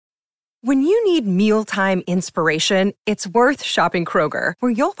When you need mealtime inspiration, it's worth shopping Kroger,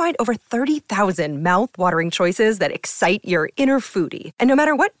 where you'll find over 30,000 mouth-watering choices that excite your inner foodie. And no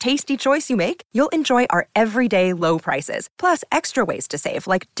matter what tasty choice you make, you'll enjoy our everyday low prices, plus extra ways to save,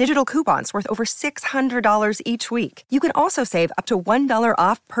 like digital coupons worth over $600 each week. You can also save up to $1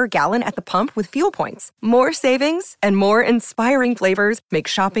 off per gallon at the pump with fuel points. More savings and more inspiring flavors make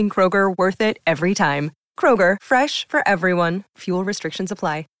shopping Kroger worth it every time. Kroger, fresh for everyone. Fuel restrictions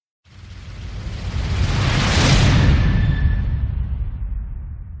apply.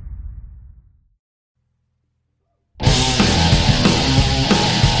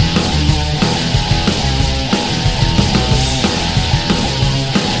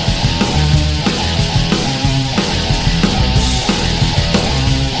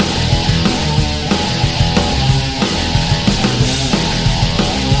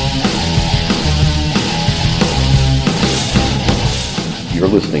 You're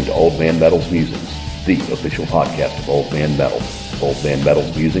listening to Old Man Metal's Musings, the official podcast of Old Man Metal. Old Man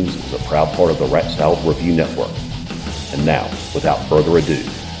Metal's Musings is a proud part of the Rat Salad Review Network. And now, without further ado,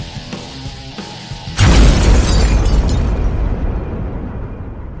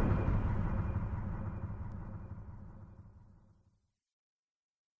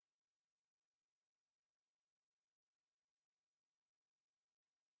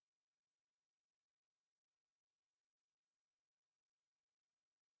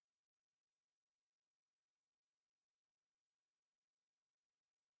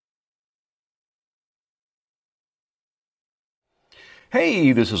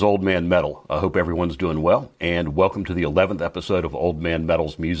 hey, this is Old Man Metal. I hope everyone's doing well, and welcome to the 11th episode of Old Man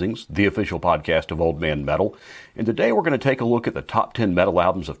Metal's Musings, the official podcast of Old Man Metal. And today we're going to take a look at the top 10 metal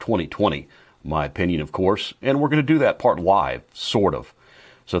albums of 2020, my opinion, of course, and we're going to do that part live, sort of.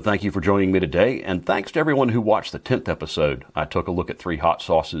 So thank you for joining me today, and thanks to everyone who watched the 10th episode. I took a look at 3 hot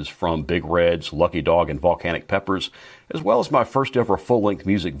sauces from Big Reds, Lucky Dog, and Volcanic Peppers, as well as my first ever full-length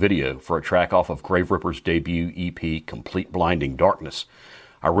music video for a track off of Grave Ripper's debut EP, Complete Blinding Darkness.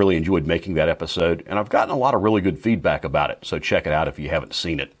 I really enjoyed making that episode, and I've gotten a lot of really good feedback about it, so check it out if you haven't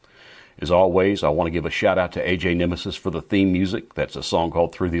seen it. As always, I want to give a shout out to AJ Nemesis for the theme music. That's a song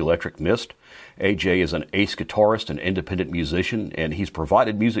called Through the Electric Mist. AJ is an ace guitarist and independent musician, and he's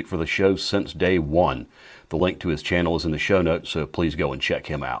provided music for the show since day one. The link to his channel is in the show notes, so please go and check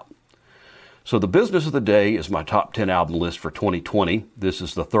him out. So the business of the day is my top 10 album list for 2020. This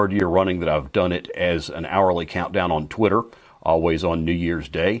is the third year running that I've done it as an hourly countdown on Twitter, always on New Year's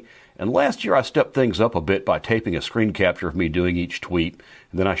Day. And last year I stepped things up a bit by taping a screen capture of me doing each tweet.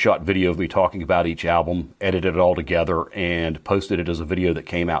 And then I shot video of me talking about each album, edited it all together, and posted it as a video that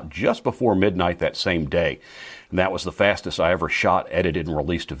came out just before midnight that same day. And that was the fastest I ever shot, edited, and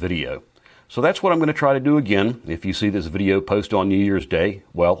released a video. So that's what I'm going to try to do again. If you see this video post on New Year's Day,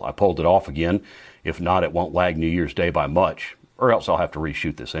 well, I pulled it off again. If not, it won't lag New Year's Day by much, or else I'll have to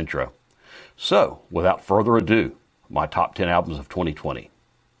reshoot this intro. So, without further ado, my top 10 albums of 2020.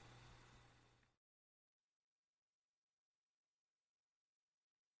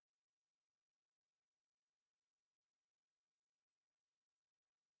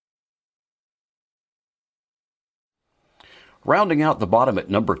 Rounding out the bottom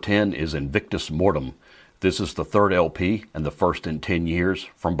at number 10 is Invictus Mortem. This is the third LP and the first in 10 years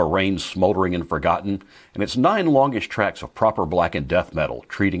from Bahrain's Smoldering and Forgotten, and it's 9 longish tracks of proper blackened death metal,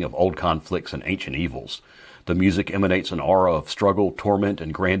 treating of old conflicts and ancient evils. The music emanates an aura of struggle, torment,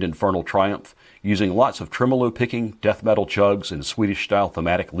 and grand infernal triumph, using lots of tremolo picking, death metal chugs, and Swedish-style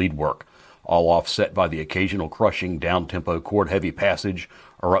thematic lead work, all offset by the occasional crushing, down-tempo chord-heavy passage,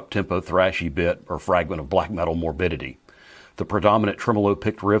 or up-tempo thrashy bit, or fragment of black metal morbidity. The predominant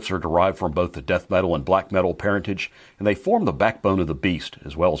tremolo-picked riffs are derived from both the death metal and black metal parentage, and they form the backbone of the beast,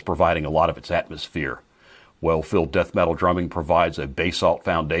 as well as providing a lot of its atmosphere. Well-filled death metal drumming provides a basalt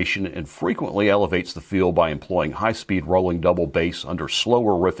foundation and frequently elevates the feel by employing high-speed rolling double bass under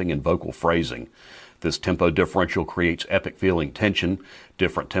slower riffing and vocal phrasing. This tempo differential creates epic-feeling tension.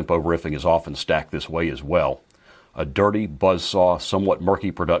 Different tempo riffing is often stacked this way as well. A dirty, buzzsaw, somewhat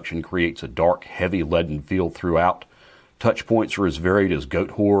murky production creates a dark, heavy, leaden feel throughout. Touch points are as varied as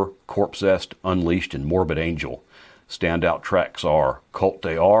Goat Whore, Corpsest, Unleashed, and Morbid Angel. Standout tracks are Cult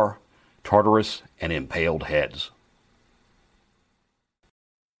They Are, Tartarus, and Impaled Heads.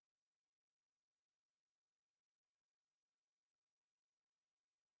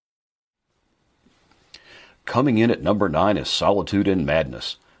 Coming in at number 9 is Solitude and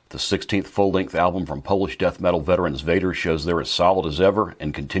Madness. The 16th full-length album from Polish death metal veterans Vader shows they're as solid as ever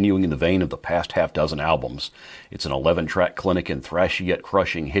and continuing in the vein of the past half-dozen albums. It's an 11-track clinic in thrashy yet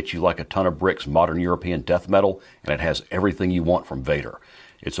crushing, hit you like a ton of bricks modern European death metal, and it has everything you want from Vader.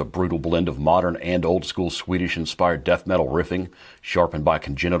 It's a brutal blend of modern and old-school Swedish-inspired death metal riffing, sharpened by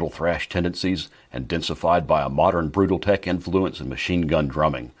congenital thrash tendencies and densified by a modern brutal tech influence and machine gun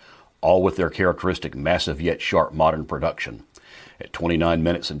drumming, all with their characteristic massive yet sharp modern production. At 29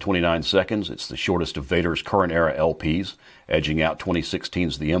 minutes and 29 seconds, it's the shortest of Vader's current-era LPs, edging out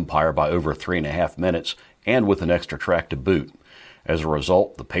 2016's The Empire by over 3.5 minutes, and with an extra track to boot. As a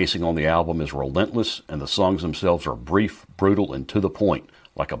result, the pacing on the album is relentless, and the songs themselves are brief, brutal, and to the point,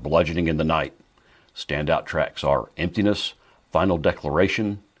 like a bludgeoning in the night. Standout tracks are Emptiness, Final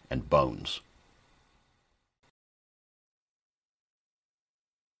Declaration, and Bones.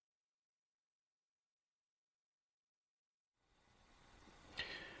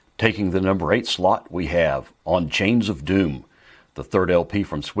 Taking the number 8 slot, we have On Chains of Doom. The third LP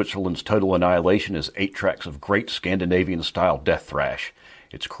from Switzerland's Total Annihilation is 8 tracks of great Scandinavian-style death thrash.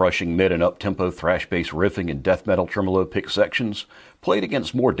 It's crushing mid- and up-tempo thrash-based riffing and death metal tremolo pick sections, played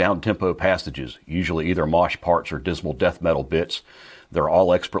against more down-tempo passages, usually either mosh parts or dismal death metal bits. They're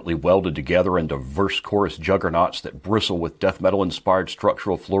all expertly welded together in diverse chorus juggernauts that bristle with death metal-inspired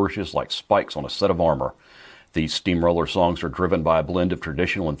structural flourishes like spikes on a set of armor. These steamroller songs are driven by a blend of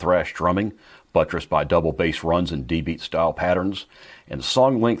traditional and thrash drumming, buttressed by double bass runs and D-beat style patterns, and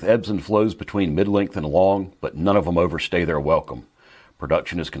song length ebbs and flows between mid-length and long, but none of them overstay their welcome.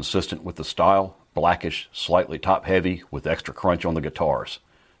 Production is consistent with the style, blackish, slightly top-heavy, with extra crunch on the guitars.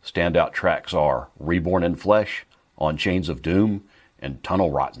 Standout tracks are Reborn in Flesh, On Chains of Doom, and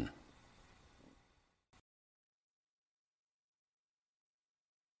Tunnel Rotten.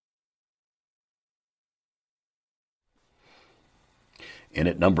 In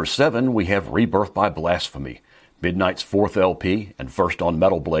at number 7, we have Rebirth by Blasphemy. Midnight's fourth LP and first on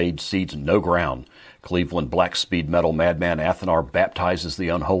Metal Blade cedes no ground. Cleveland black speed metal madman Athanar baptizes the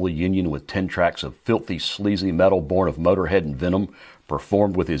unholy union with 10 tracks of filthy, sleazy metal born of Motorhead and Venom,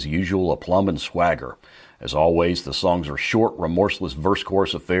 performed with his usual aplomb and swagger. As always, the songs are short, remorseless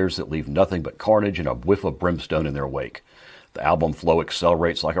verse-chorus affairs that leave nothing but carnage and a whiff of brimstone in their wake. The album flow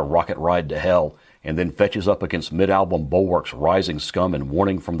accelerates like a rocket ride to hell, and then fetches up against mid-album bulwarks Rising Scum and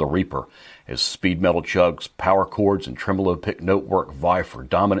Warning from the Reaper, as speed metal chugs, power chords, and tremolo pick note work vie for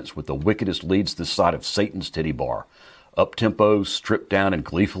dominance with the wickedest leads this side of Satan's titty bar. Up-tempo, stripped down, and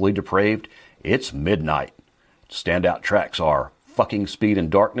gleefully depraved, it's midnight. Standout tracks are Fucking Speed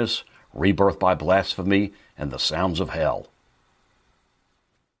and Darkness, Rebirth by Blasphemy, and The Sounds of Hell.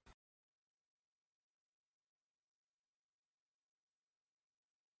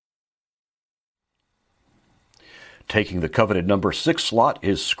 Taking the coveted number 6 slot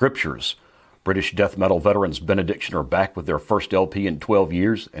is Scriptures. British death metal veterans Benediction are back with their first LP in 12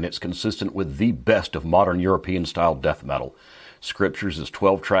 years, and it's consistent with the best of modern European-style death metal. Scriptures is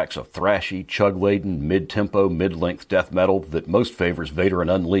 12 tracks of thrashy, chug-laden, mid-tempo, mid-length death metal that most favors Vader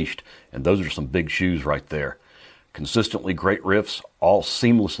and Unleashed, and those are some big shoes right there. Consistently great riffs, all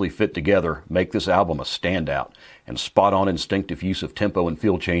seamlessly fit together, make this album a standout, and spot-on instinctive use of tempo and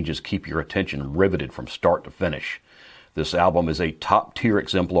feel changes keep your attention riveted from start to finish. This album is a top-tier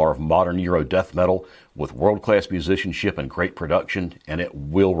exemplar of modern Euro death metal with world-class musicianship and great production, and it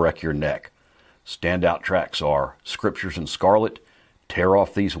will wreck your neck. Standout tracks are Scriptures in Scarlet, Tear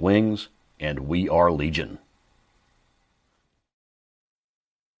Off These Wings, and We Are Legion.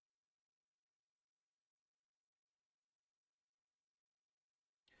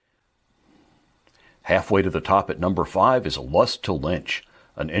 Halfway to the top at number 5 is Lust to Lynch.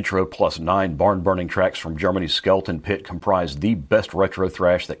 An intro plus 9 barn-burning tracks from Germany's Skeleton Pit comprise the best retro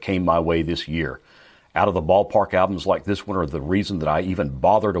thrash that came my way this year. Out of the ballpark albums like this one are the reason that I even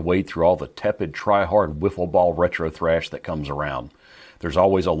bother to wade through all the tepid, try-hard, wiffle-ball retro thrash that comes around. There's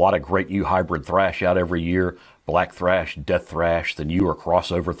always a lot of great new hybrid thrash out every year, black thrash, death thrash, the newer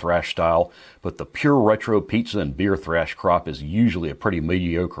crossover thrash style, but the pure retro pizza and beer thrash crop is usually a pretty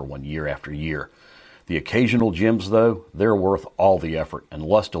mediocre one year after year. The occasional gems, though, they're worth all the effort, and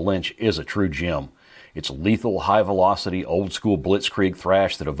Lust to Lynch is a true gem. It's lethal, high-velocity, old-school blitzkrieg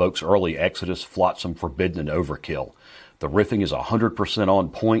thrash that evokes early Exodus, flotsam, forbidden, and overkill. The riffing is 100% on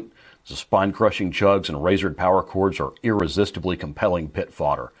point. The spine-crushing chugs and razored power chords are irresistibly compelling pit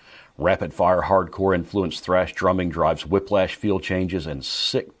fodder. Rapid-fire, hardcore-influenced thrash drumming drives whiplash feel changes and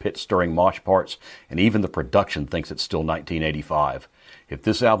sick pit-stirring mosh parts, and even the production thinks it's still 1985. If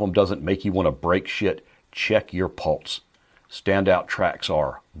this album doesn't make you want to break shit, check your pulse. Standout tracks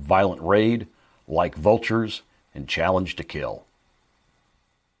are Violent Raid, Like Vultures, and Challenge to Kill.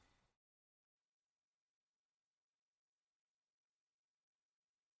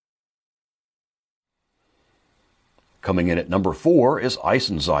 Coming in at number 4 is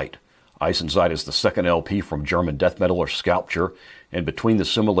Eisenzeigt. Eisensight is the second LP from German death metaler Sculpture, and between the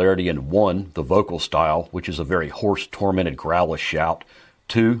similarity in 1, the vocal style, which is a very hoarse, tormented, growlish shout,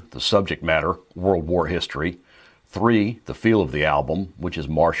 2, the subject matter, World War history, 3, the feel of the album, which is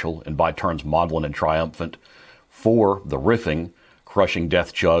martial and by turns maudlin and triumphant, 4, the riffing, crushing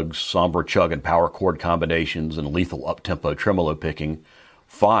death chugs, somber chug and power chord combinations, and lethal up-tempo tremolo picking,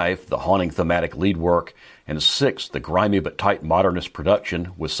 5, the haunting thematic lead work, and 6, the grimy but tight modernist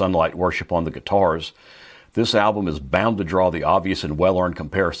production with sunlight worship on the guitars. This album is bound to draw the obvious and well-earned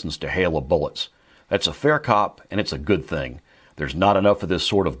comparisons to Hail of Bullets. That's a fair cop, and it's a good thing. There's not enough of this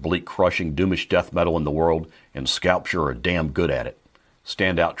sort of bleak, crushing, doomish death metal in the world, and Sculpture are damn good at it.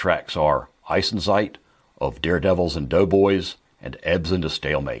 Standout tracks are Eisensight, Of Daredevils and Doughboys, and Ebbs into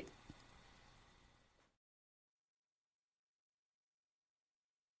Stalemate.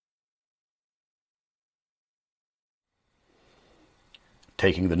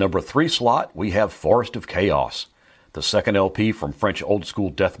 Taking the number 3 slot, we have Forest of Chaos. The second LP from French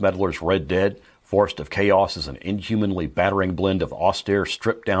old-school death metalers Red Dead, Forest of Chaos is an inhumanly battering blend of austere,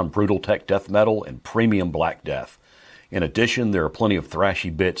 stripped-down brutal tech death metal and premium black death. In addition, there are plenty of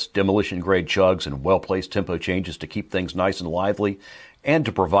thrashy bits, demolition-grade chugs, and well-placed tempo changes to keep things nice and lively, and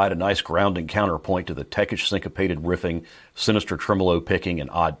to provide a nice grounding counterpoint to the techish syncopated riffing, sinister tremolo picking,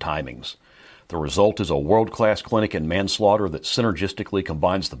 and odd timings. The result is a world-class clinic in manslaughter that synergistically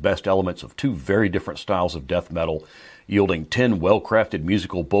combines the best elements of 2 very different styles of death metal, yielding 10 well-crafted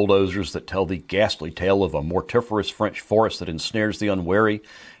musical bulldozers that tell the ghastly tale of a mortiferous French forest that ensnares the unwary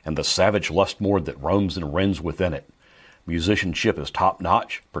and the savage lustmord that roams and rends within it. Musicianship is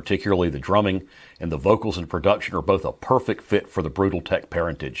top-notch, particularly the drumming, and the vocals and production are both a perfect fit for the brutal tech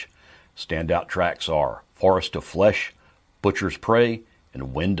parentage. Standout tracks are Forest of Flesh, Butcher's Prey,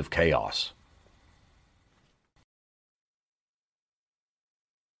 and Wind of Chaos.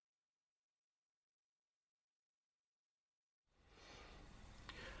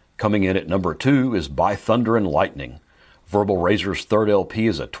 Coming in at number 2 is By Thunder and Lightning. Verbal Razor's third LP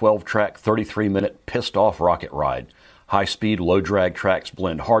is a 12-track, 33-minute pissed-off rocket ride. High-speed, low-drag tracks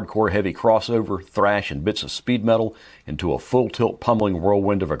blend hardcore heavy crossover, thrash, and bits of speed metal into a full-tilt pummeling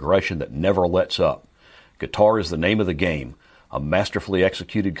whirlwind of aggression that never lets up. Guitar is the name of the game, a masterfully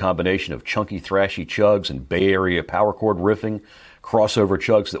executed combination of chunky, thrashy chugs and Bay Area power chord riffing, crossover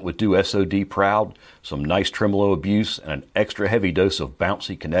chugs that would do SOD proud, some nice tremolo abuse, and an extra heavy dose of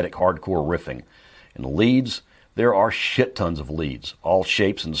bouncy, kinetic hardcore riffing. In leads, there are shit tons of leads, all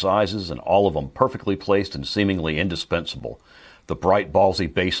shapes and sizes, and all of them perfectly placed and seemingly indispensable. The bright,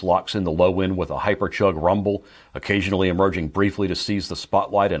 ballsy bass locks in the low end with a hyper-chug rumble, occasionally emerging briefly to seize the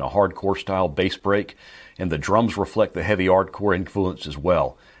spotlight in a hardcore-style bass break, and the drums reflect the heavy hardcore influence as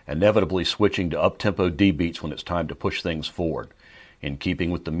well, inevitably switching to up-tempo D-beats when it's time to push things forward. In keeping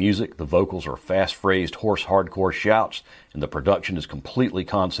with the music, the vocals are fast-phrased, hoarse hardcore shouts, and the production is completely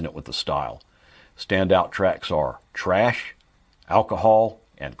consonant with the style. Standout tracks are Trash, Alcohol,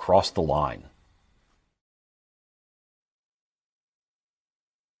 and Cross the Line.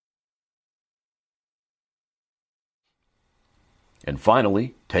 And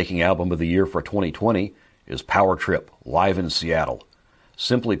finally, taking Album of the Year for 2020 is Power Trip, live in Seattle.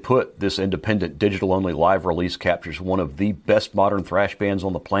 Simply put, this independent digital-only live release captures one of the best modern thrash bands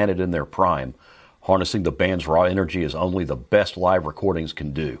on the planet in their prime, harnessing the band's raw energy as only the best live recordings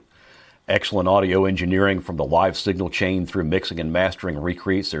can do. Excellent audio engineering from the live signal chain through mixing and mastering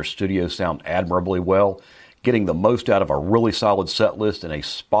recreates their studio sound admirably well, getting the most out of a really solid set list and a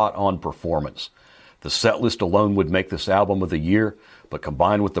spot-on performance. The set list alone would make this album of the year, but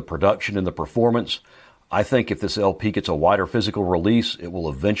combined with the production and the performance, I think if this LP gets a wider physical release, it will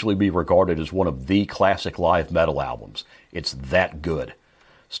eventually be regarded as one of the classic live metal albums. It's that good.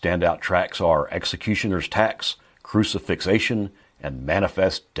 Standout tracks are Executioner's Tax, Crucifixation, and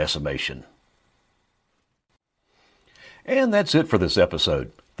Manifest Decimation. And that's it for this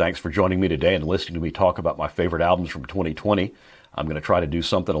episode. Thanks for joining me today and listening to me talk about my favorite albums from 2020. I'm going to try to do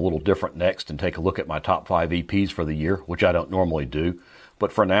something a little different next and take a look at my top 5 EPs for the year, which I don't normally do.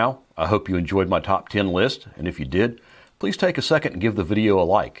 But for now, I hope you enjoyed my top 10 list, and if you did, please take a second and give the video a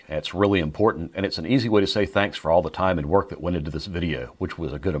like. It's really important, and it's an easy way to say thanks for all the time and work that went into this video, which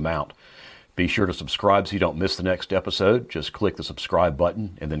was a good amount. Be sure to subscribe so you don't miss the next episode. Just click the subscribe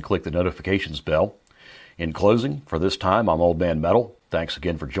button and then click the notifications bell. In closing, for this time, I'm Old Man Metal. Thanks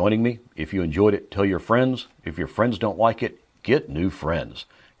again for joining me. If you enjoyed it, tell your friends. If your friends don't like it, get new friends.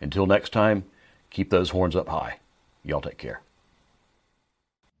 Until next time, keep those horns up high. Y'all take care.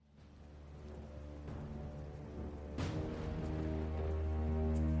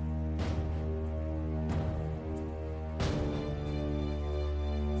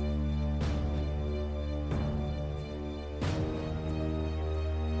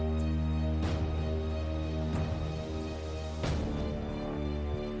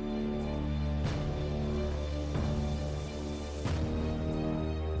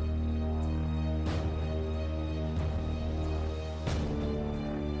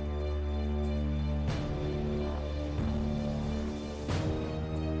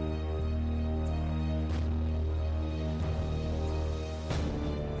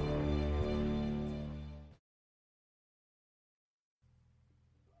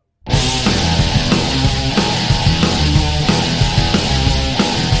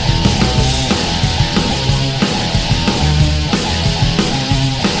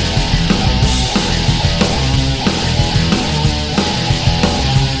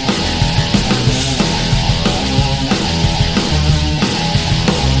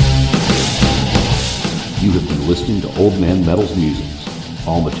 listening to Old Man Metal's musings.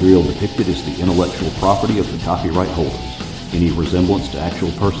 All material depicted is the intellectual property of the copyright holders. Any resemblance to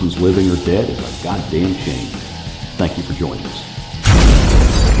actual persons living or dead is a goddamn shame. Thank you for joining us.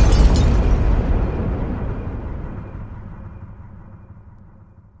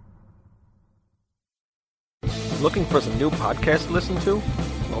 Looking for some new podcasts to listen to?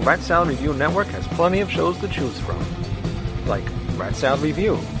 Well, Rat Salad Review Network has plenty of shows to choose from. Like Rat Salad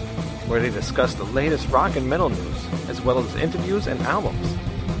Review, where they discuss the latest rock and metal news, as well as interviews and albums.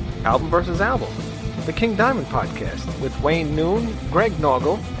 Album vs. Album, the King Diamond Podcast, with Wayne Noon, Greg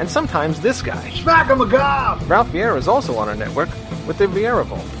Noggle, and sometimes this guy. Smack him a gob! Ralph Vieira is also on our network with the Vieira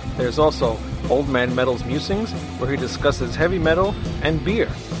Vault. There's also Old Man Metal's Musings, where he discusses heavy metal and beer.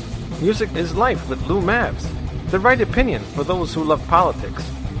 Music is Life with Lou Mavs. The Right Opinion for those who love politics.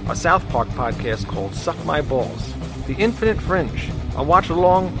 A South Park podcast called Suck My Balls. The Infinite Fringe, a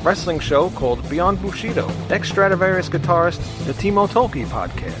watch-along wrestling show called Beyond Bushido. Ex-Stradivarius guitarist, the Timo Tolkki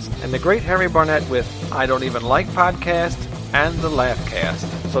podcast. And the Great Harry Barnett with I Don't Even Like Podcast and the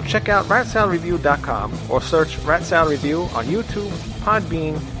Laughcast. So check out ratsaladreview.com or search Rat Salad Review on YouTube,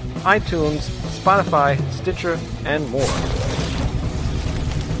 Podbean, iTunes, Spotify, Stitcher, and more.